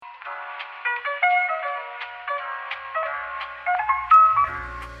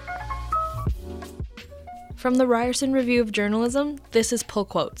From the Ryerson Review of Journalism, this is Pull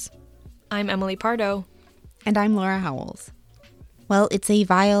Quotes. I'm Emily Pardo. And I'm Laura Howells. Well, it's a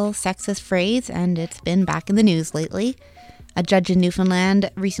vile, sexist phrase, and it's been back in the news lately. A judge in Newfoundland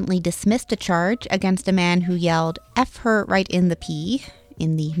recently dismissed a charge against a man who yelled "F her right in the P,"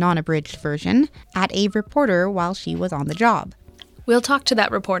 in the non-abridged version, at a reporter while she was on the job. We'll talk to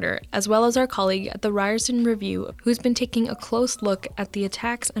that reporter, as well as our colleague at the Ryerson Review, who's been taking a close look at the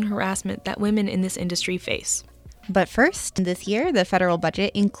attacks and harassment that women in this industry face. But first, this year, the federal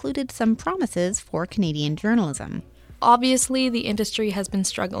budget included some promises for Canadian journalism. Obviously, the industry has been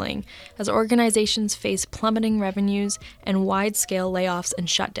struggling as organizations face plummeting revenues and wide-scale layoffs and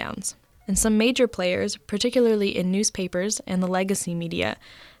shutdowns. And some major players, particularly in newspapers and the legacy media,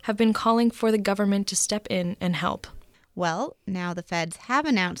 have been calling for the government to step in and help. Well, now the feds have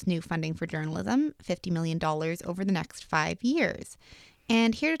announced new funding for journalism, $50 million over the next 5 years.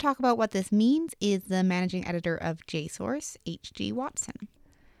 And here to talk about what this means is the managing editor of JSource, H.G. Watson.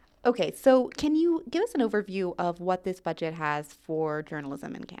 Okay, so can you give us an overview of what this budget has for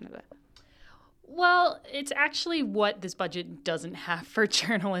journalism in Canada? Well, it's actually what this budget doesn't have for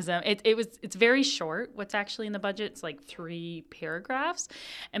journalism. It's very short. What's actually in the budget? It's like 3 paragraphs.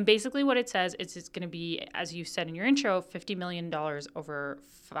 And basically what it says is it's going to be, as you said in your intro, $50 million over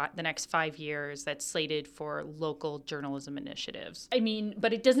the next 5 years that's slated for local journalism initiatives. I mean,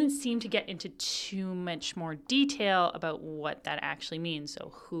 but it doesn't seem to get into too much more detail about what that actually means.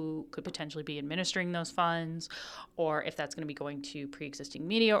 So who could potentially be administering those funds, or if that's going to be going to pre-existing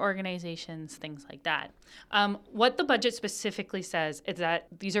media organizations, things like that. What the budget specifically says is that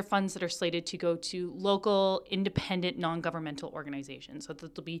these are funds that are slated to go to local, independent, non-governmental organizations, so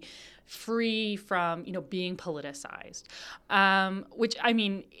that they'll be free from, being politicized, which, I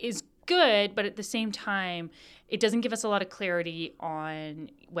mean, is good, but at the same time, it doesn't give us a lot of clarity on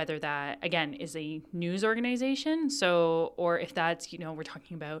whether that, again, is a news organization, or if that's, we're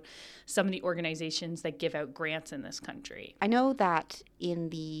talking about some of the organizations that give out grants in this country. I know that in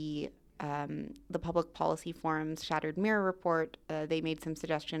the Public Policy Forum's Shattered Mirror report, they made some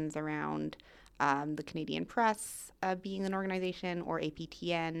suggestions around the Canadian Press being an organization, or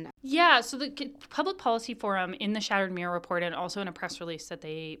APTN. Yeah, so the Public Policy Forum in the Shattered Mirror report, and also in a press release that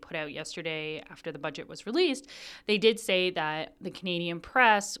they put out yesterday after the budget was released, they did say that the Canadian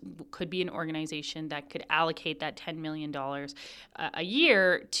Press could be an organization that could allocate that $10 million a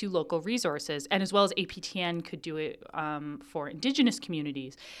year to local resources, and as well as APTN could do it for Indigenous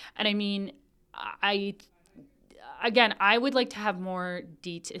communities. And I mean, Again, I would like to have more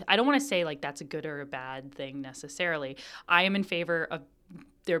detail. I don't want to say like that's a good or a bad thing necessarily. I am in favor of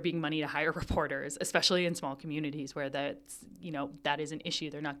there being money to hire reporters, especially in small communities where that's, that is an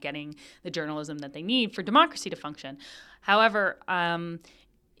issue. They're not getting the journalism that they need for democracy to function. However,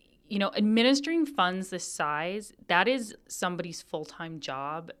 administering funds this size, that is somebody's full-time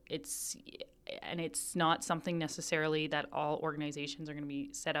job. It's not something necessarily that all organizations are going to be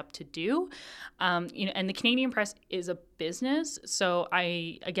set up to do. And the Canadian Press is a business. So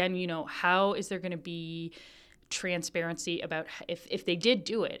how is there going to be transparency about if they did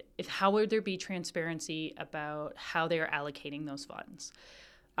do it? How would there be transparency about how they are allocating those funds?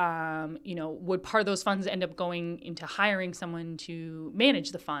 Would part of those funds end up going into hiring someone to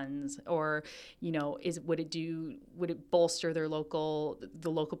manage the funds, or, would it bolster the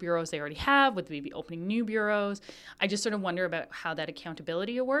local bureaus they already have? Would they be opening new bureaus? I just sort of wonder about how that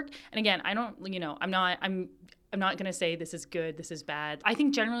accountability will work. And again, I'm not going to say this is good, this is bad. I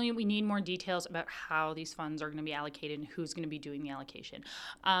think generally we need more details about how these funds are going to be allocated and who's going to be doing the allocation.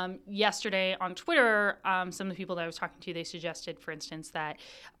 Yesterday on Twitter, some of the people that I was talking to, they suggested, for instance, that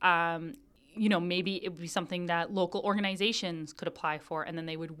maybe it would be something that local organizations could apply for, and then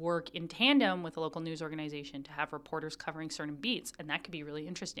they would work in tandem with a local news organization to have reporters covering certain beats, and that could be really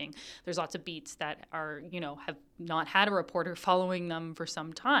interesting. There's lots of beats that are, have not had a reporter following them for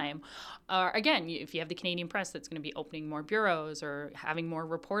some time. Again, if you have the Canadian Press that's going to be opening more bureaus or having more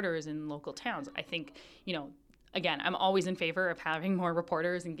reporters in local towns, I think, again, I'm always in favor of having more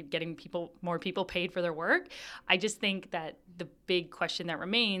reporters and getting more people paid for their work. I just think that the big question that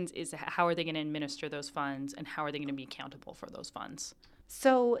remains is how are they going to administer those funds, and how are they going to be accountable for those funds?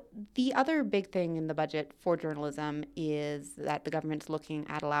 So the other big thing in the budget for journalism is that the government's looking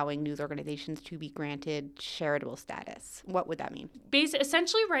at allowing news organizations to be granted charitable status. What would that mean?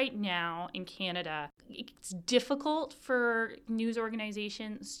 Essentially right now in Canada, it's difficult for news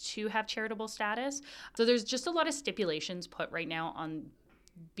organizations to have charitable status. So there's just a lot of stipulations put right now on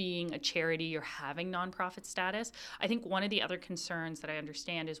being a charity or having nonprofit status. I think one of the other concerns that I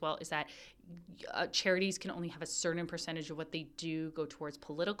understand as well is that charities can only have a certain percentage of what they do go towards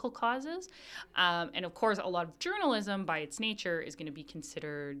political causes. And of course, a lot of journalism by its nature is going to be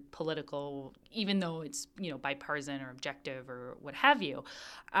considered political, even though it's, bipartisan or objective or what have you.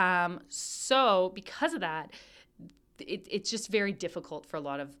 So because of that, it's just very difficult for a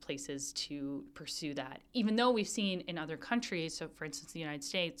lot of places to pursue that, even though we've seen in other countries. So, for instance, the United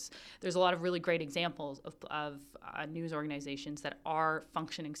States, there's a lot of really great examples of news organizations that are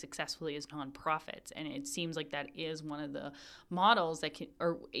functioning successfully as nonprofits. And it seems like that is one of the models that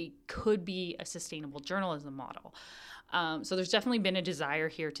it could be a sustainable journalism model. So there's definitely been a desire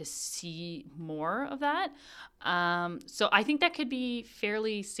here to see more of that. So I think that could be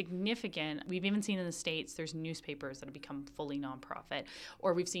fairly significant. We've even seen in the States, there's newspapers that have become fully nonprofit,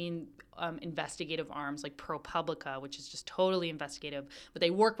 or we've seen investigative arms like ProPublica, which is just totally investigative, but they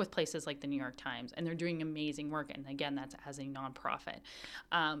work with places like the New York Times, and they're doing amazing work. And again, that's as a nonprofit.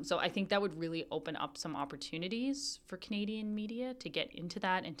 So I think that would really open up some opportunities for Canadian media to get into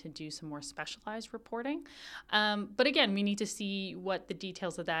that and to do some more specialized reporting. But again, we need to see what the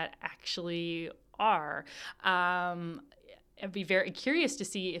details of that actually are. I'd be very curious to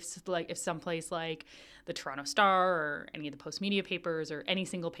see if someplace like the Toronto Star or any of the Post Media papers or any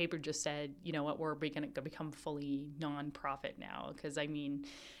single paper just said, you know what, we're going to become fully nonprofit now. Because, I mean,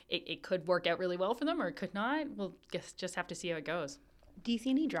 it could work out really well for them or it could not. We'll just have to see how it goes. Do you see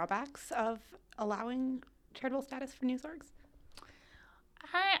any drawbacks of allowing charitable status for news orgs?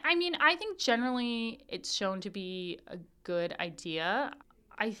 I mean, I think generally it's shown to be a good idea.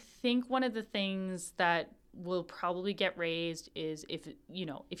 I think one of the things that will probably get raised is if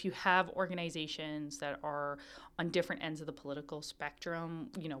you have organizations that are on different ends of the political spectrum,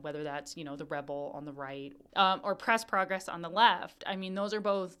 whether that's, the Rebel on the right or Press Progress on the left. I mean, those are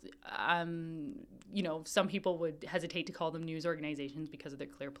both, some people would hesitate to call them news organizations because of their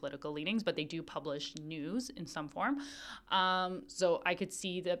clear political leanings, but they do publish news in some form. So I could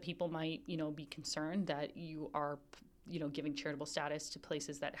see that people might, be concerned that you are giving charitable status to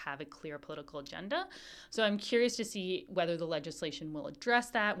places that have a clear political agenda. So I'm curious to see whether the legislation will address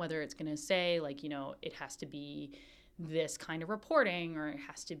that, whether it's going to say, it has to be this kind of reporting, or it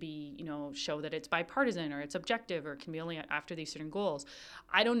has to be, show that it's bipartisan or it's objective or it can be only after these certain goals.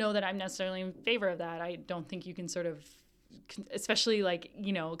 I don't know that I'm necessarily in favor of that. I don't think you can sort of, especially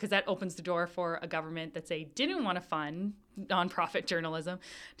because that opens the door for a government that didn't want to fund nonprofit journalism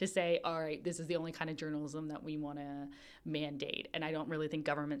to say, all right, this is the only kind of journalism that we want to mandate. And I don't really think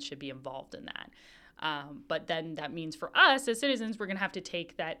governments should be involved in that. But then that means for us as citizens, we're going to have to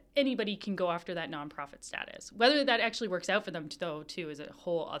take that anybody can go after that nonprofit status. Whether that actually works out for them, though, too, is a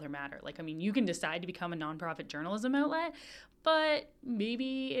whole other matter. You can decide to become a nonprofit journalism outlet, but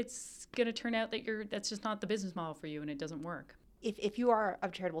maybe it's going to turn out that that's just not the business model for you and it doesn't work. If you are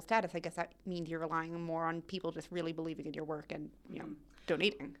of charitable status, I guess that means you're relying more on people just really believing in your work and,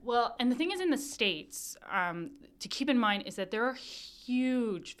 donating. Well, and the thing is in the States, to keep in mind is that there are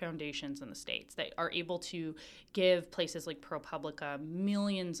huge foundations in the States that are able to give places like ProPublica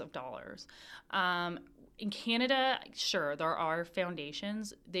millions of dollars. In Canada, sure, there are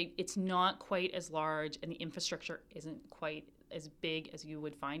foundations. It's not quite as large, and the infrastructure isn't quite as big as you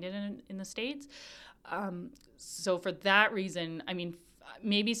would find it in the States. So for that reason, I mean,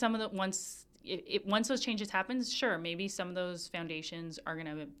 maybe some of the once those changes happen, sure, maybe some of those foundations are going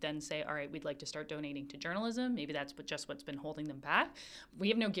to then say, all right, we'd like to start donating to journalism. Maybe that's what's been holding them back. We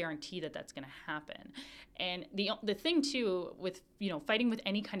have no guarantee that that's going to happen. And the thing, too, with, fighting with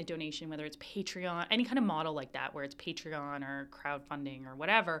any kind of donation, whether it's Patreon, any kind of model like that, where it's Patreon or crowdfunding or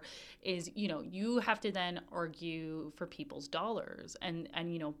whatever, is, you have to then argue for people's dollars. And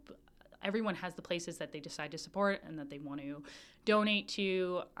everyone has the places that they decide to support and that they want to donate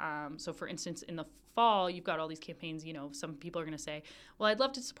to. So, for instance, in the fall, you've got all these campaigns. Some people are going to say, well, I'd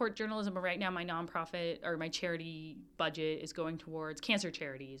love to support journalism, but right now my nonprofit or my charity budget is going towards cancer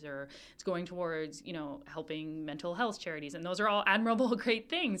charities, or it's going towards, helping mental health charities. And those are all admirable, great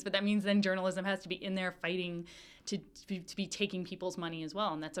things. But that means then journalism has to be in there fighting to be taking people's money as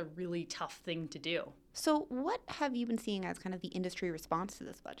well. And that's a really tough thing to do. So what have you been seeing as kind of the industry response to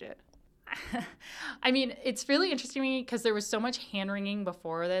this budget? I mean, it's really interesting to me because there was so much hand-wringing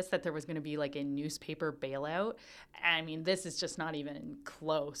before this that there was going to be a newspaper bailout. I mean, this is just not even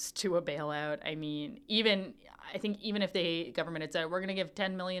close to a bailout. I mean, I think even if the government had said, we're going to give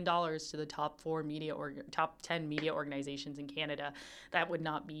 $10 million to the top 10 media organizations in Canada, that would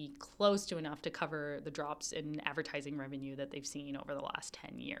not be close to enough to cover the drops in advertising revenue that they've seen over the last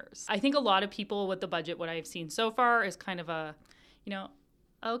 10 years. I think a lot of people with the budget, what I've seen so far is kind of a,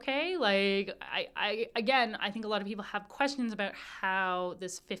 okay, like I think a lot of people have questions about how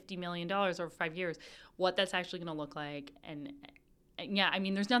this $50 million over 5 years, what that's actually going to look like. And yeah, I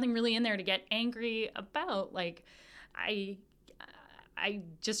mean, there's nothing really in there to get angry about. Like, I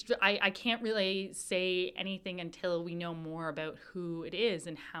can't really say anything until we know more about who it is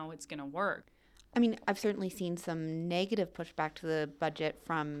and how it's going to work. I mean, I've certainly seen some negative pushback to the budget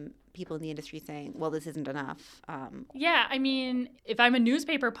from people in the industry saying, well, this isn't enough. Yeah, I mean, if I'm a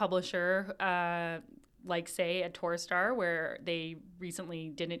newspaper publisher, like, say, at Torstar, where they recently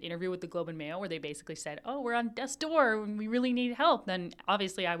did an interview with the Globe and Mail where they basically said, oh, we're on death's door and we really need help, then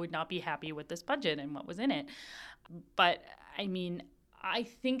obviously I would not be happy with this budget and what was in it. But, I mean, I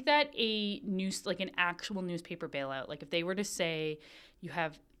think that an actual newspaper bailout, like if they were to say,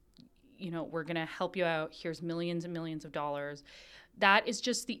 we're going to help you out, here's millions and millions of dollars, that is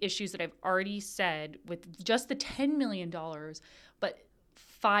just the issues that I've already said with just the $10 million, but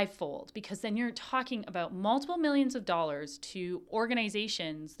fivefold, because then you're talking about multiple millions of dollars to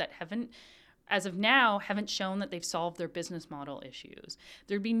organizations that as of now, haven't shown that they've solved their business model issues.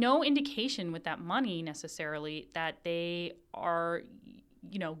 There'd be no indication with that money necessarily that they are,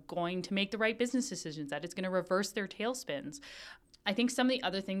 going to make the right business decisions, that it's going to reverse their tailspins. I think some of the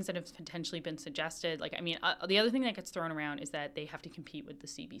other things that have potentially been suggested, the other thing that gets thrown around is that they have to compete with the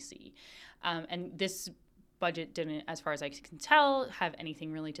CBC. And this budget didn't, as far as I can tell, have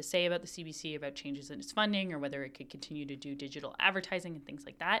anything really to say about the CBC, about changes in its funding, or whether it could continue to do digital advertising and things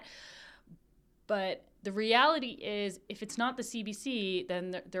like that. But the reality is, if it's not the CBC,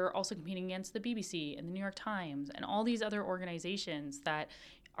 then they're also competing against the BBC and the New York Times and all these other organizations that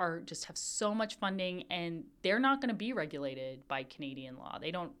just have so much funding, and they're not going to be regulated by Canadian law.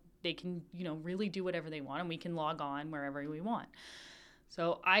 They can, really do whatever they want, and we can log on wherever we want.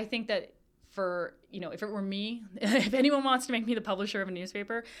 So I think that if it were me, if anyone wants to make me the publisher of a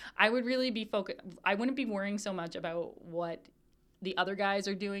newspaper, I would really be focused. I wouldn't be worrying so much about what the other guys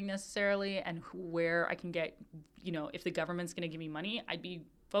are doing necessarily and where I can get, if the government's going to give me money. I'd be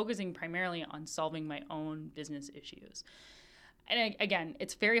focusing primarily on solving my own business issues. And again,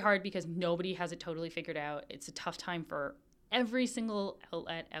 it's very hard because nobody has it totally figured out. It's a tough time for every single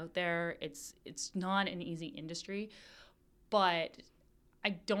outlet out there. It's not an easy industry, but I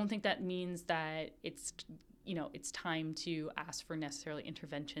don't think that means that it's time to ask for necessarily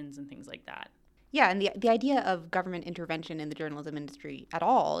interventions and things like that. Yeah, and the idea of government intervention in the journalism industry at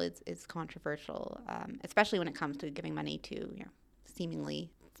all is controversial, especially when it comes to giving money to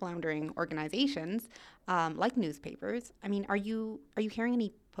seemingly floundering organizations like newspapers. I mean, are you hearing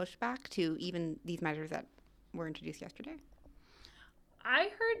any pushback to even these measures that were introduced yesterday? I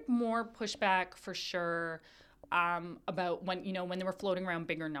heard more pushback for sure about when they were floating around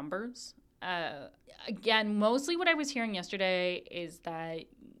bigger numbers. Again, mostly what I was hearing yesterday is that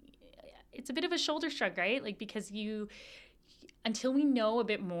it's a bit of a shoulder shrug, right? Like, because until we know a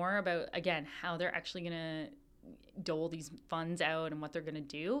bit more about, again, how they're actually going to dole these funds out and what they're going to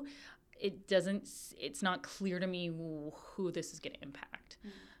do, it's not clear to me who this is going to impact.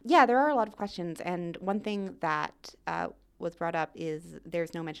 Yeah, there are a lot of questions. And one thing that was brought up is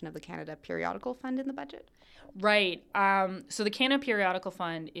there's no mention of the Canada Periodical Fund in the budget. Right. So the Canada Periodical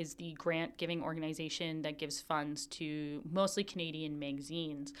Fund is the grant-giving organization that gives funds to mostly Canadian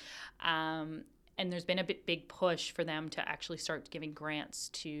magazines. And there's been a big push for them to actually start giving grants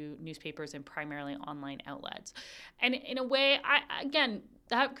to newspapers and primarily online outlets. And in a way,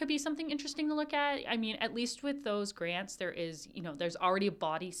 that could be something interesting to look at. I mean, at least with those grants, there's already a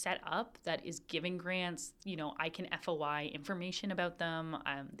body set up that is giving grants. I can FOI information about them.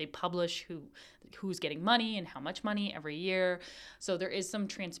 They publish who's getting money and how much money every year. So there is some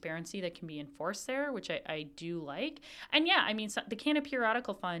transparency that can be enforced there, which I do like. And yeah, I mean, the Canada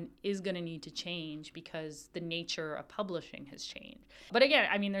Periodical Fund is going to need to change because the nature of publishing has changed. But again,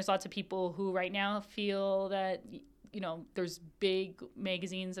 I mean, there's lots of people who right now feel that there's big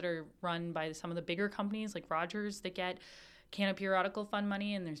magazines that are run by some of the bigger companies like Rogers that get Canada Periodical Fund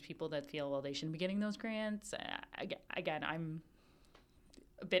money, and there's people that feel, well, they shouldn't be getting those grants. Again, I'm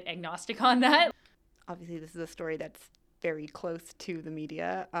a bit agnostic on that. Obviously, this is a story that's very close to the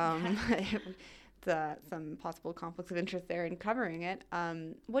media. Some possible conflicts of interest there in covering it.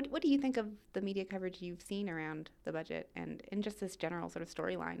 What do you think of the media coverage you've seen around the budget and just this general sort of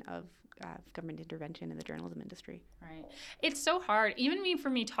storyline of government intervention in the journalism industry? Right. It's so hard. Even for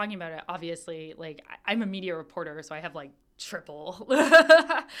me talking about it, obviously, like I'm a media reporter, so I have like triple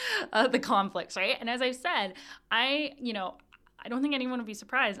the conflicts, right? And as I've said, I don't think anyone would be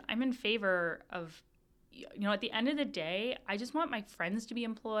surprised. I'm in favor of at the end of the day, I just want my friends to be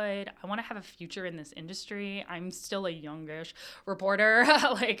employed. I want to have a future in this industry. I'm still a youngish reporter.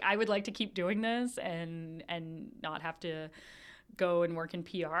 Like, I would like to keep doing this and not have to go and work in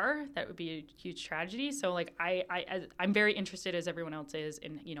PR. That would be a huge tragedy. So, like, I'm very interested, as everyone else is,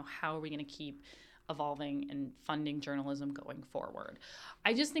 in, how are we going to keep evolving and funding journalism going forward.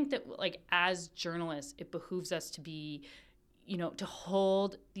 I just think that, like, as journalists, it behooves us to be, to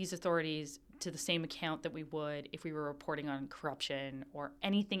hold these authorities to the same account that we would if we were reporting on corruption or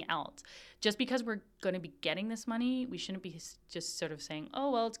anything else. Just because we're going to be getting this money, we shouldn't be just sort of saying,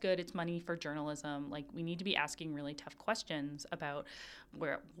 oh, well, it's good, it's money for journalism. Like, we need to be asking really tough questions about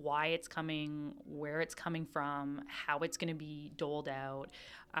why it's coming, where it's coming from, how it's going to be doled out,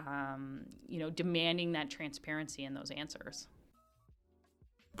 demanding that transparency in those answers.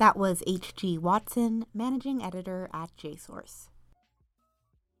 That was H.G. Watson, managing editor at JSource.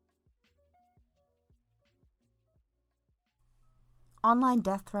 Online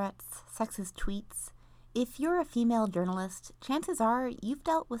death threats, sexist tweets. If you're a female journalist, chances are you've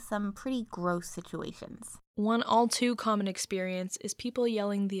dealt with some pretty gross situations. One all too common experience is people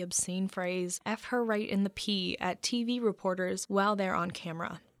yelling the obscene phrase, "F her right in the P," at TV reporters while they're on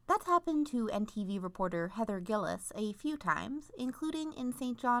camera. That's happened to NTV reporter Heather Gillis a few times, including in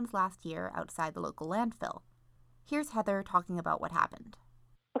St. John's last year outside the local landfill. Here's Heather talking about what happened.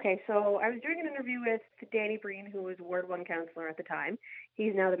 Okay, so I was doing an interview with Danny Breen, who was Ward 1 councillor at the time.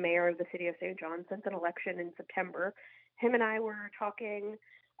 He's now the mayor of the city of St. John's since an election in September. Him and I were talking.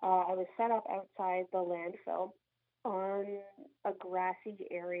 I was set up outside the landfill on a grassy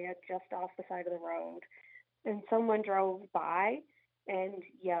area just off the side of the road. And someone drove by and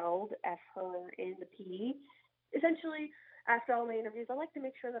yelled F her in the P. Essentially, after all my interviews, I like to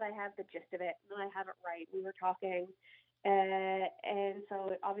make sure that I have the gist of it and I have it right. We were talking. And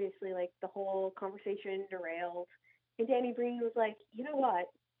so obviously, like, the whole conversation derailed. And Danny Breen was like, you know what?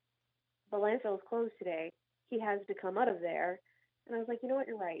 The landfill is closed today. He has to come out of there. And I was like, you know what?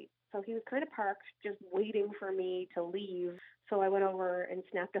 You're right. So he was kind of parked, just waiting for me to leave. So I went over and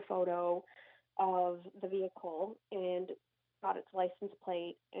snapped a photo of the vehicle and got its license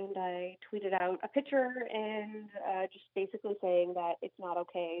plate, and I tweeted out a picture and just basically saying that it's not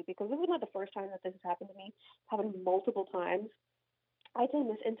okay, because this is not the first time that this has happened to me. It's happened multiple times. I'd say in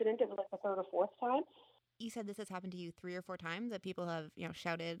this incident, it was like the third or fourth time. You said this has happened to you 3 or 4 times, that people have,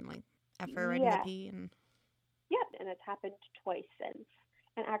 shouted and, like, F her right in the P? And... Yeah, and it's happened twice since.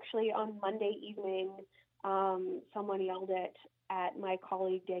 And actually on Monday evening, someone yelled it at my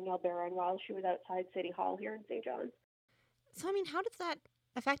colleague Danielle Barron while she was outside City Hall here in St. John's. So, I mean, how does that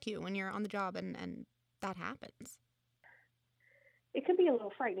affect you when you're on the job and that happens? It can be a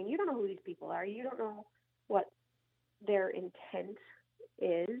little frightening. You don't know who these people are. You don't know what their intent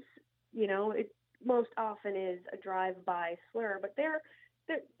is. It most often is a drive-by slur, but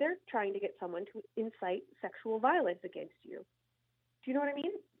they're trying to get someone to incite sexual violence against you. Do you know what I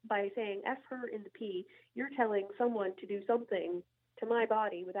mean? By saying F her in the P, you're telling someone to do something to my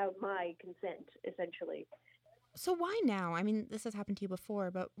body without my consent, essentially. So why now? I mean, this has happened to you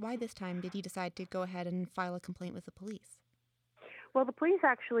before, but why this time did you decide to go ahead and file a complaint with the police? Well, the police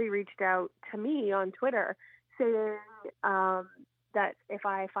actually reached out to me on Twitter saying that if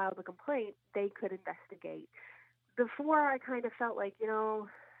I filed a complaint, they could investigate. Before, I kind of felt like,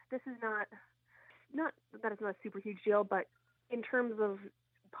 this is not that it's not a super huge deal, but in terms of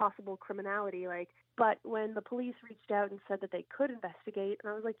possible criminality, but when the police reached out and said that they could investigate,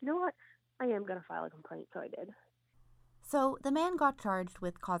 and I was like, you know what? I am going to file a complaint, so I did. So the man got charged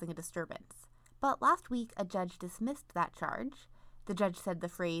with causing a disturbance. But last week, a judge dismissed that charge. The judge said the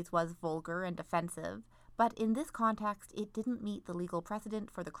phrase was vulgar and offensive, but in this context, it didn't meet the legal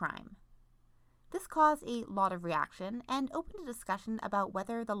precedent for the crime. This caused a lot of reaction and opened a discussion about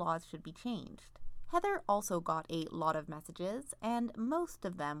whether the laws should be changed. Heather also got a lot of messages, and most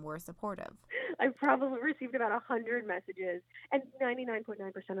of them were supportive. I've probably received about 100 messages, and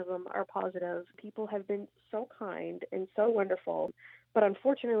 99.9% of them are positive. People have been so kind and so wonderful, but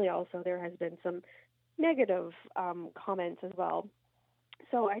unfortunately also there has been some negative comments as well.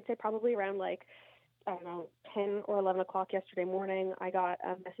 So I'd say probably around 10 or 11 o'clock yesterday morning, I got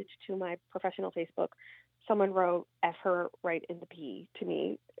a message to my professional Facebook. Someone wrote F her right in the P to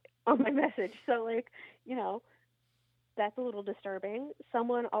me on my message. So, that's a little disturbing.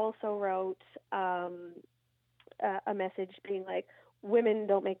 Someone also wrote a message being like, women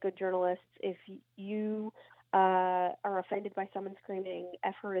don't make good journalists. If you are offended by someone screaming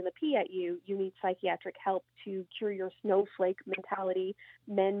F her in the P at you, you need psychiatric help to cure your snowflake mentality.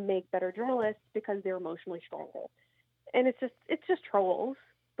 Men make better journalists because they're emotionally stronger. And it's just trolls,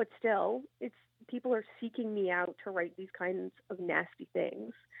 but still, it's people are seeking me out to write these kinds of nasty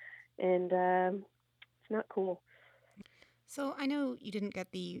things. And it's not cool. So I know you didn't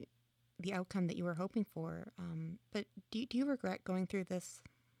get the outcome that you were hoping for, but do you regret going through this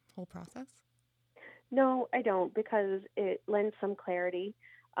whole process? No, I don't, because it lends some clarity,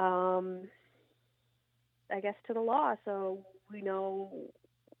 I guess, to the law. So we know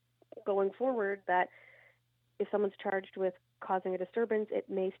going forward that if someone's charged with causing a disturbance, it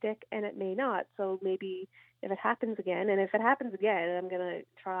may stick and it may not. So maybe if it happens again, and if it happens again, I'm going to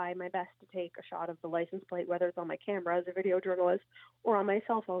try my best to take a shot of the license plate, whether it's on my camera as a video journalist or on my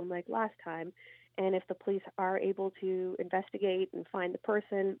cell phone like last time. And if the police are able to investigate and find the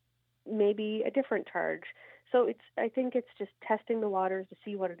person, maybe a different charge. So I think it's just testing the waters to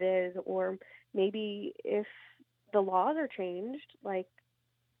see what it is, or maybe if the laws are changed, like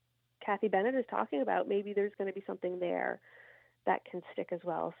Kathy Bennett is talking about, maybe there's going to be something there that can stick as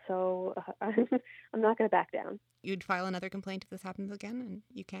well. So I'm not going to back down. You'd file another complaint if this happens again, and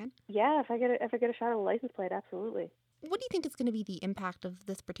you can? Yeah, if I get a shot of the license plate, absolutely. What do you think is going to be the impact of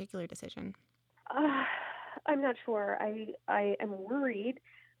this particular decision? I'm not sure. I am worried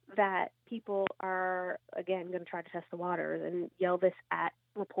that people are, again, going to try to test the waters and yell this at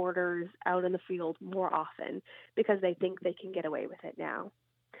reporters out in the field more often because they think they can get away with it now.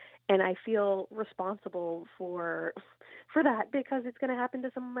 And I feel responsible for that because it's going to happen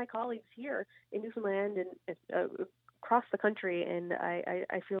to some of my colleagues here in Newfoundland and across the country, and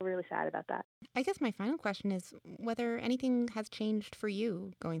I feel really sad about that. I guess my final question is whether anything has changed for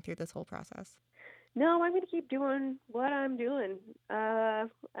you going through this whole process. No, I'm going to keep doing what I'm doing.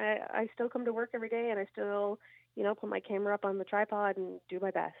 I still come to work every day, and I still, put my camera up on the tripod and do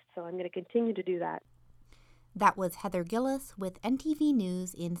my best. So I'm going to continue to do that. That was Heather Gillis with NTV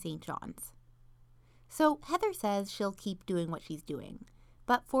News in St. John's. So Heather says she'll keep doing what she's doing.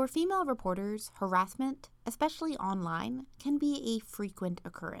 But for female reporters, harassment, especially online, can be a frequent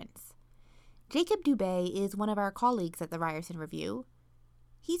occurrence. Jacob Dubé is one of our colleagues at the Ryerson Review.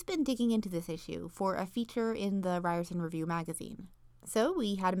 He's been digging into this issue for a feature in the Ryerson Review magazine. So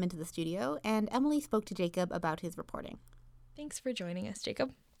we had him into the studio, and Emily spoke to Jacob about his reporting. Thanks for joining us,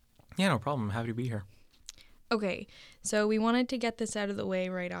 Jacob. Yeah, no problem. Happy to be here. Okay, so we wanted to get this out of the way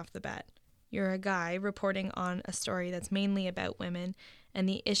right off the bat. You're a guy reporting on a story that's mainly about women and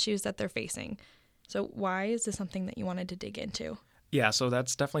the issues that they're facing. So why is this something that you wanted to dig into? Yeah, so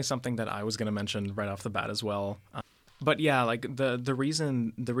that's definitely something that I was going to mention right off the bat as well. But yeah, like the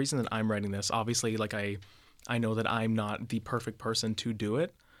reason that I'm writing this, obviously, like I know that I'm not the perfect person to do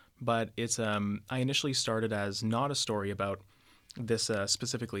it, but it's I initially started as not a story about this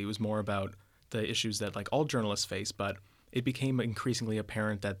specifically. It was more about the issues that like all journalists face, but it became increasingly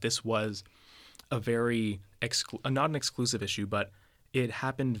apparent that this was a very not an exclusive issue, but it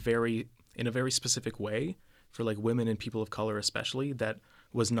happened in a very specific way for like women and people of color especially that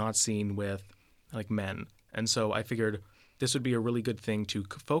was not seen with like men. And so I figured this would be a really good thing to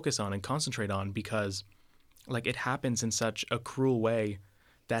focus on and concentrate on because like it happens in such a cruel way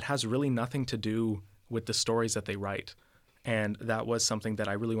that has really nothing to do with the stories that they write. And that was something that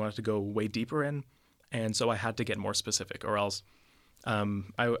I really wanted to go way deeper in. And so I had to get more specific or else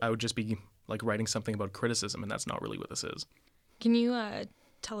I would just be like writing something about criticism, and that's not really what this is. Can you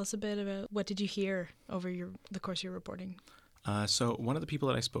tell us a bit about what did you hear over the course of your reporting? So one of the people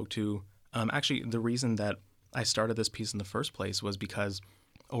that I spoke to, actually the reason that I started this piece in the first place was because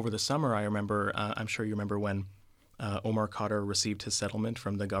over the summer I remember, I'm sure you remember when Omar Khadr received his settlement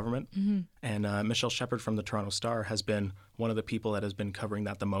from the government. Mm-hmm. And Michelle Shepard from the Toronto Star has been one of the people that has been covering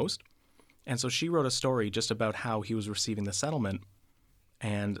that the most. And so she wrote a story just about how he was receiving the settlement.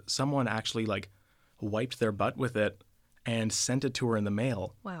 And someone actually like wiped their butt with it and sent it to her in the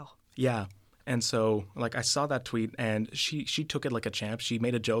mail. Wow. Yeah. And so like I saw that tweet and she took it like a champ. She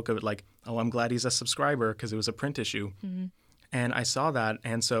made a joke of it like, oh, I'm glad he's a subscriber because it was a print issue. Mm-hmm. And I saw that.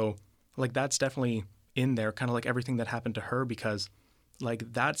 And so like that's definitely in there, kind of like everything that happened to her, because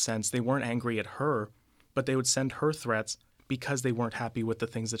like that sense, they weren't angry at her, but they would send her threats because they weren't happy with the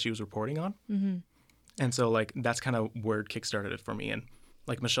things that she was reporting on. Mm-hmm. And so like that's kind of where it kickstarted it for me. And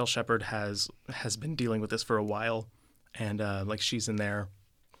like Michelle Shepard has been dealing with this for a while, and like she's in there.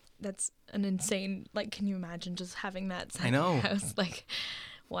 That's an insane, like, can you imagine just having that I know. In your house? Like,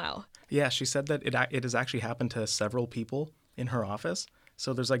 wow. Yeah, she said that it has actually happened to several people in her office.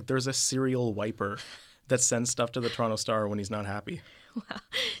 So there's a serial wiper that sends stuff to the Toronto Star when he's not happy. Wow.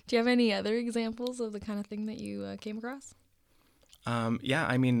 Do you have any other examples of the kind of thing that you came across? Yeah,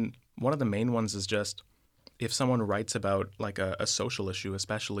 I mean, one of the main ones is just if someone writes about like a social issue,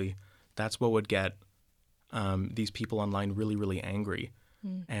 especially, that's what would get these people online really, really angry.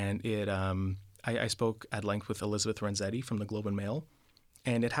 Mm. And I spoke at length with Elizabeth Renzetti from the Globe and Mail,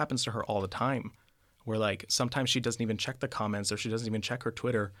 and it happens to her all the time, where like sometimes she doesn't even check the comments or she doesn't even check her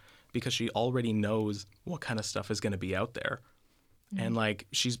Twitter because she already knows what kind of stuff is going to be out there. And like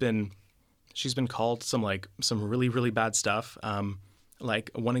she's been called some really, really bad stuff.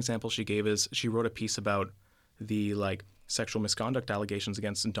 Like one example she gave is she wrote a piece about the like sexual misconduct allegations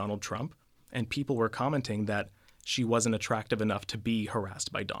against Donald Trump, and people were commenting that she wasn't attractive enough to be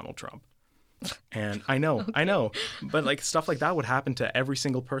harassed by Donald Trump. And I know, but like stuff like that would happen to every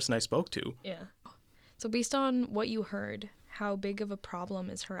single person I spoke to. Yeah. So based on what you heard, how big of a problem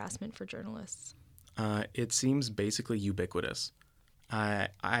is harassment for journalists? It seems basically ubiquitous. I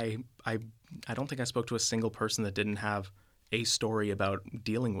don't think I spoke to a single person that didn't have a story about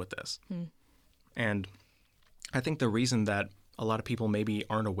dealing with this. And I think the reason that a lot of people maybe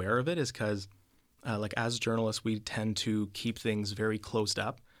aren't aware of it is because, like as journalists, we tend to keep things very closed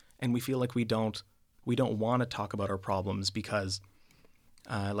up, and we feel like we don't want to talk about our problems because,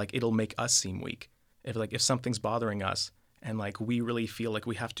 like it'll make us seem weak. If something's bothering us, and like we really feel like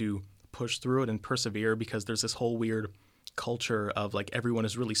we have to push through it and persevere because there's this whole weird culture of like everyone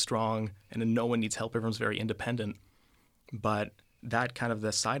is really strong and no one needs help, everyone's very independent. But that kind of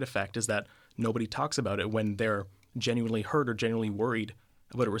the side effect is that nobody talks about it when they're genuinely hurt or genuinely worried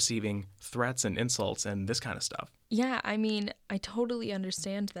about receiving threats and insults and this kind of stuff. Yeah, I mean, I totally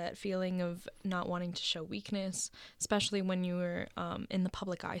understand that feeling of not wanting to show weakness, especially when you were in the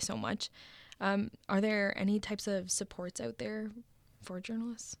public eye so much. Are there any types of supports out there for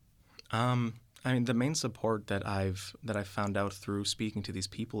journalists? I mean, the main support that I've found out through speaking to these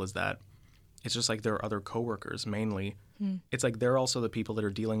people is that it's just like there are other coworkers mainly. It's like they're also the people that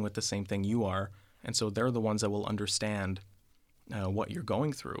are dealing with the same thing you are, and so they're the ones that will understand what you're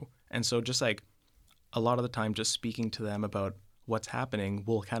going through. And so just like a lot of the time, just speaking to them about what's happening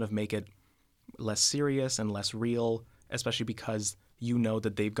will kind of make it less serious and less real, especially because you know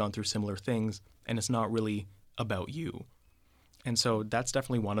that they've gone through similar things and it's not really about you. And so that's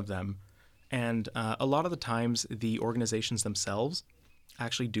definitely one of them. And a lot of the times the organizations themselves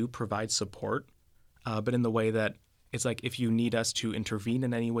actually do provide support, but in the way that it's like if you need us to intervene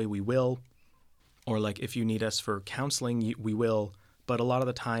in any way, we will. Or like if you need us for counseling, we will. But a lot of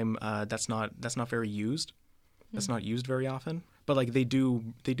the time that's not very used. That's not used very often. But like they do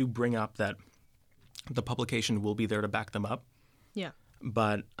bring up that the publication will be there to back them up. Yeah.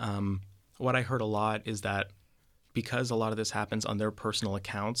 But what I heard a lot is that because a lot of this happens on their personal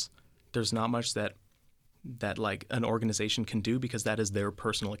accounts, there's not much that like an organization can do because that is their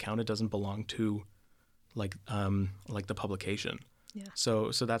personal account. It doesn't belong to like the publication. Yeah.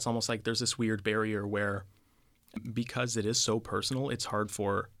 So that's almost like there's this weird barrier where because it is so personal, it's hard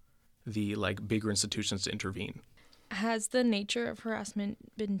for the like bigger institutions to intervene. Has the nature of harassment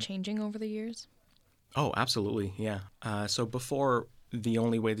been changing over the years? Oh, absolutely. Yeah. So before, the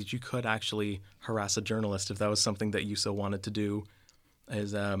only way that you could actually harass a journalist, if that was something that you so wanted to do,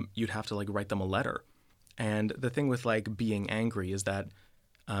 is you'd have to like write them a letter. And the thing with like being angry is that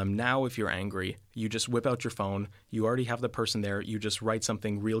now if you're angry, you just whip out your phone, you already have the person there, you just write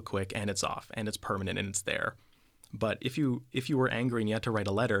something real quick and it's off and it's permanent and it's there. But if you were angry and you had to write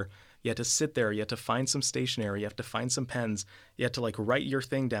a letter, you had to sit there, you had to find some stationery, you have to find some pens, you had to like write your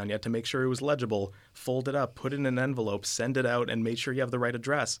thing down, you had to make sure it was legible, fold it up, put it in an envelope, send it out, and make sure you have the right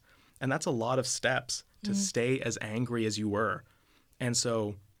address. And that's a lot of steps to stay as angry as you were. And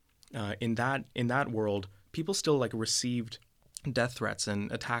so in that world, people still like received death threats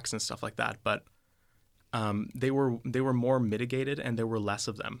and attacks and stuff like that, but they were more mitigated and there were less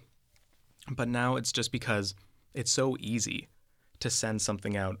of them. But now it's just because it's so easy to send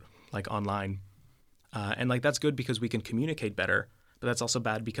something out like online. And like that's good because we can communicate better, but that's also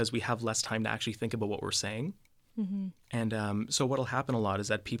bad because we have less time to actually think about what we're saying. Mm-hmm. And so what'll happen a lot is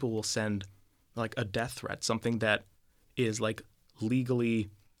that people will send like a death threat, something that is like legally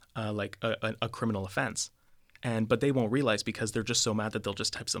like a criminal offense. But they won't realize because they're just so mad that they'll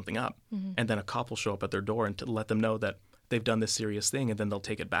just type something up. Mm-hmm. And then a cop will show up at their door and to let them know that they've done this serious thing, and then they'll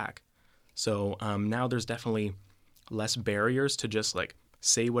take it back. So now there's definitely less barriers to just like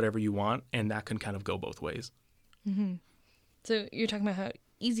say whatever you want, and that can kind of go both ways. Mm-hmm. So you're talking about how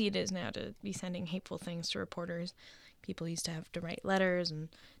easy it is now to be sending hateful things to reporters. People used to have to write letters, and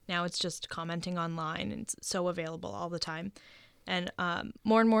now it's just commenting online, and it's so available all the time. And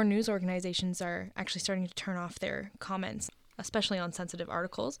more and more news organizations are actually starting to turn off their comments, especially on sensitive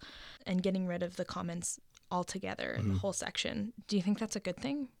articles, and getting rid of the comments altogether, the whole section. Do you think that's a good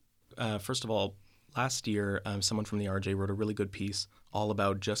thing? First of all, last year, someone from the RJ wrote a really good piece all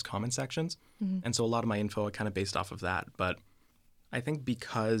about just comment sections. Mm-hmm. And so a lot of my info I kind of based off of that. But I think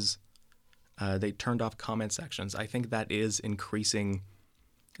because they turned off comment sections. I think that is increasing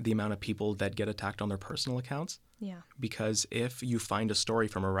the amount of people that get attacked on their personal accounts. Yeah. Because if you find a story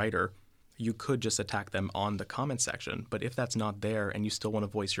from a writer, you could just attack them on the comment section. But if that's not there and you still want to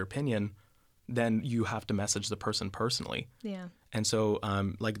voice your opinion, then you have to message the person personally. Yeah. And so,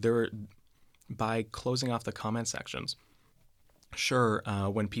 by closing off the comment sections, sure,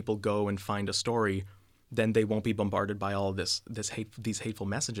 when people go and find a story, then they won't be bombarded by all of these hateful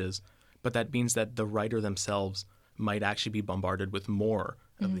messages. But that means that the writer themselves might actually be bombarded with more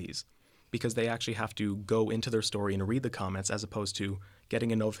of these, because they actually have to go into their story and read the comments, as opposed to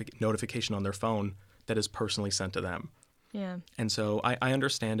getting a notification on their phone that is personally sent to them. Yeah. And so I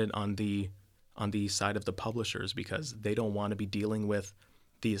understand it on the side of the publishers, because they don't want to be dealing with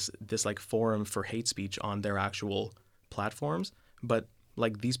this like forum for hate speech on their actual platforms. But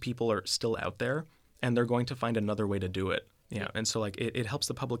like, these people are still out there, and they're going to find another way to do it. Yeah. And so like, it helps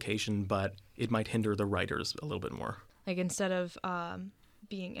the publication, but it might hinder the writers a little bit more. Like, instead of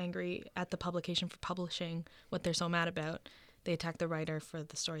being angry at the publication for publishing what they're so mad about, they attack the writer for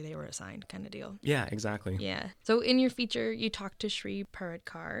the story they were assigned, kind of deal. Yeah, exactly. Yeah. So in your feature, you talked to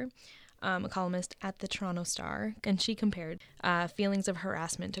FHRITP, a columnist at the Toronto Star, and she compared feelings of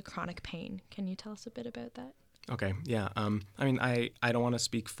harassment to chronic pain. Can you tell us a bit about that? Okay, yeah. I mean, I don't want to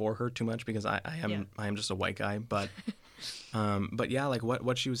speak for her too much, because I am just a white guy, but yeah, like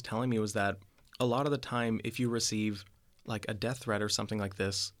what she was telling me was that a lot of the time, if you receive like a death threat or something like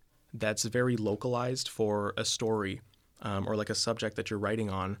this, that's very localized for a story, or like a subject that you're writing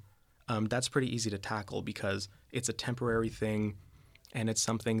on, that's pretty easy to tackle, because it's a temporary thing, and it's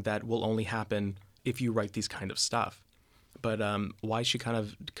something that will only happen if you write these kind of stuff. But why she kind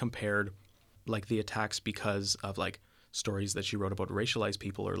of compared like the attacks because of like stories that she wrote about racialized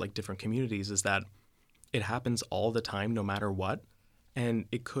people or like different communities is that it happens all the time, no matter what. And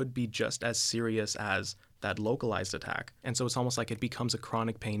it could be just as serious as that localized attack. And so it's almost like it becomes a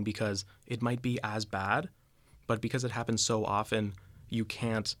chronic pain, because it might be as bad, but because it happens so often, you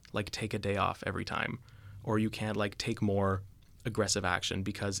can't like take a day off every time, or you can't like take more aggressive action,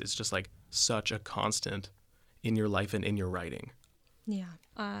 because it's just like such a constant in your life and in your writing. Yeah.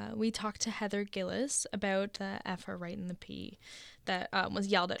 We talked to Heather Gillis about the FHRITP that was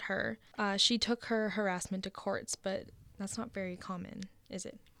yelled at her. She took her harassment to courts, but that's not very common, is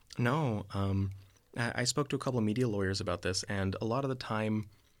it? No. I spoke to a couple of media lawyers about this, and a lot of the time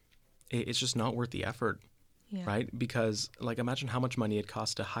it's just not worth the effort, right? Because like, imagine how much money it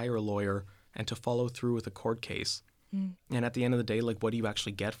costs to hire a lawyer and to follow through with a court case. And at the end of the day, like, what do you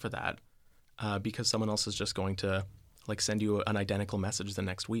actually get for that? Because someone else is just going to like send you an identical message the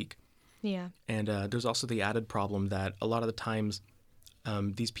next week. Yeah. And there's also the added problem that a lot of the times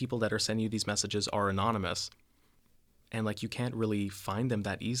these people that are sending you these messages are anonymous, and like, you can't really find them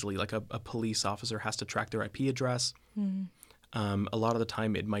that easily. Like a police officer has to track their IP address. A lot of the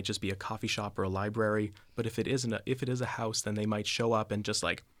time it might just be a coffee shop or a library, but if it is a house, then they might show up and just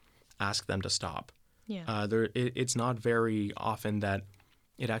like ask them to stop. Yeah. It's not very often that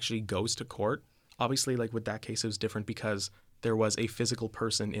it actually goes to court. Obviously, like with that case, it was different because there was a physical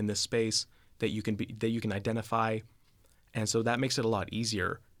person in this space that you can identify, and so that makes it a lot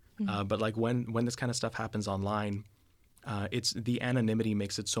easier. But like when this kind of stuff happens online, it's the anonymity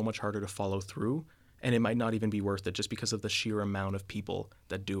makes it so much harder to follow through, and it might not even be worth it just because of the sheer amount of people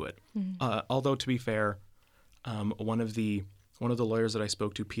that do it. Although, to be fair, one of the lawyers that I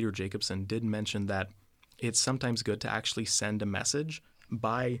spoke to, Peter Jacobson, did mention that it's sometimes good to actually send a message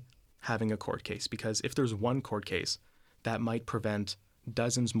by having a court case, because if there's one court case, that might prevent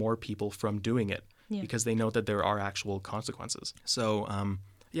dozens more people from doing it, because they know that there are actual consequences. So,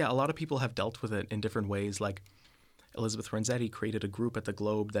 a lot of people have dealt with it in different ways. Like Elizabeth Renzetti created a group at the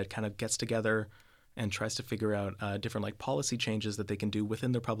Globe that kind of gets together and tries to figure out different like policy changes that they can do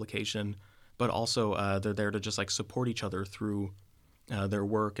within their publication, but also they're there to just like support each other through their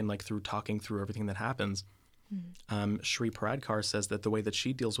work and like through talking through everything that happens. Shri Paradkar says that the way that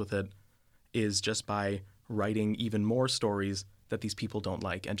she deals with it is just by writing even more stories that these people don't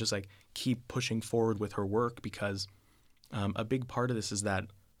like, and just like keep pushing forward with her work, because a big part of this is that,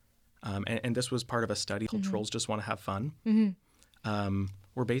 and this was part of a study called Trolls Just Want to Have Fun,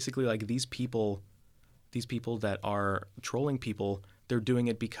 where basically like these people that are trolling people, they're doing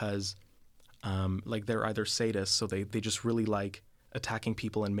it because like they're either sadists, so they just really like attacking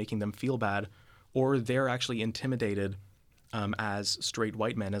people and making them feel bad, or they're actually intimidated as straight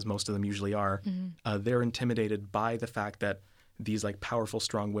white men, as most of them usually are. They're intimidated by the fact that these like powerful,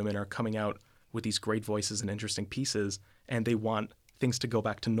 strong women are coming out with these great voices and interesting pieces, and they want things to go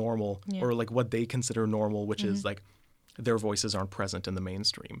back to normal, or like what they consider normal, which is like their voices aren't present in the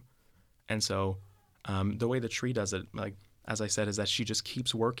mainstream. And so the way that Shri does it, like as I said, is that she just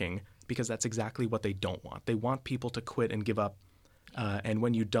keeps working because that's exactly what they don't want. They want people to quit and give up. And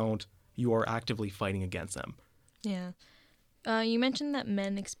when you don't, you are actively fighting against them. Yeah. You mentioned that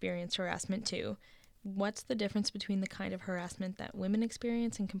men experience harassment too. What's the difference between the kind of harassment that women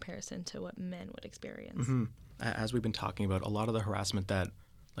experience in comparison to what men would experience? Mm-hmm. As we've been talking about, a lot of the harassment that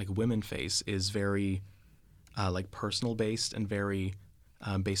like women face is very like personal based and very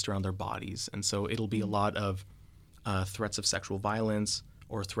based around their bodies. And so it'll be a lot of threats of sexual violence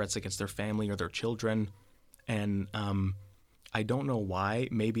or threats against their family or their children. And I don't know why.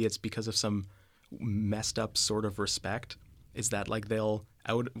 Maybe it's because of some messed up sort of respect, is that like they'll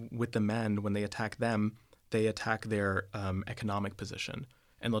out with the men, when they attack them, they attack their economic position,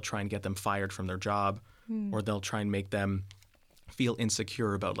 and they'll try and get them fired from their job, or they'll try and make them feel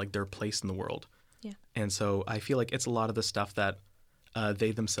insecure about like their place in the world. Yeah. And so I feel like it's a lot of the stuff that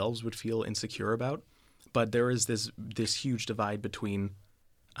they themselves would feel insecure about, but there is this huge divide between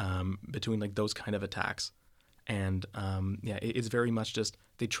like those kind of attacks. And it's very much just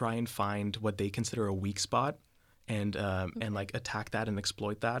they try and find what they consider a weak spot and like attack that and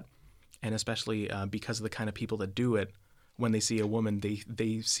exploit that. And especially because of the kind of people that do it, when they see a woman,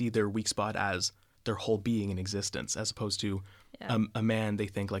 they see their weak spot as their whole being in existence, as opposed to a man. They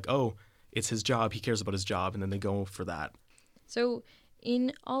think like, oh, it's his job. He cares about his job. And then they go for that. So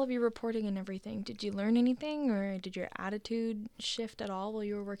in all of your reporting and everything, did you learn anything, or did your attitude shift at all while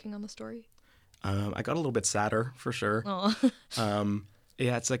you were working on the story? I got a little bit sadder for sure.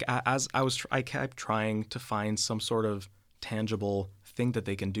 It's like I kept trying to find some sort of tangible thing that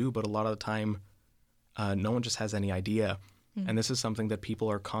they can do, but a lot of the time, no one just has any idea. And this is something that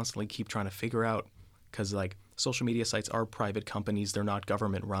people are constantly keep trying to figure out, because like social media sites are private companies; they're not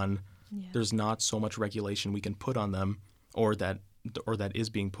government run. Yeah. There's not so much regulation we can put on them, or that is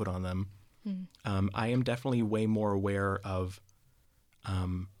being put on them. I am definitely way more aware of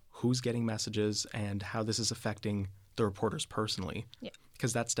who's getting messages and how this is affecting the reporters personally. Yeah.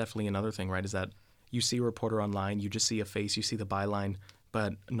 Because that's definitely another thing, right? Is that you see a reporter online, you just see a face, you see the byline,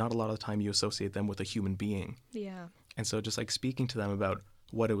 but not a lot of the time you associate them with a human being. Yeah. And so just like speaking to them about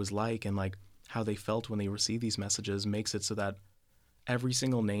what it was like and like how they felt when they received these messages makes it so that every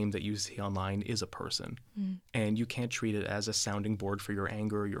single name that you see online is a person. And you can't treat it as a sounding board for your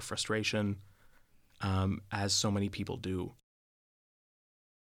anger or your frustration, as so many people do.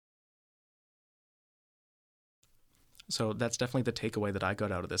 So that's definitely the takeaway that I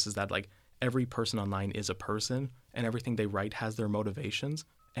got out of this, is that like every person online is a person, and everything they write has their motivations,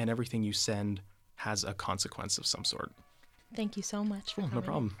 and everything you send has a consequence of some sort. Thank you so much for coming. No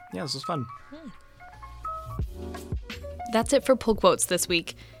problem. Yeah, this was fun. That's it for Pull Quotes this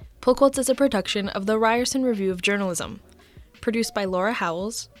week. Pull Quotes is a production of the Ryerson Review of Journalism, produced by Laura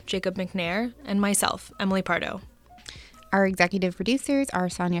Howells, Jacob McNair, and myself, Emily Pardo. Our executive producers are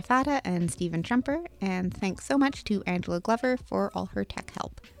Sonia Fata and Stephen Trumper, and thanks so much to Angela Glover for all her tech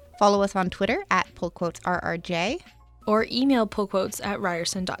help. Follow us on Twitter at PullQuotesRRJ, or email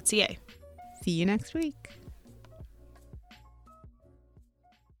pullquotes@ryerson.ca. See you next week.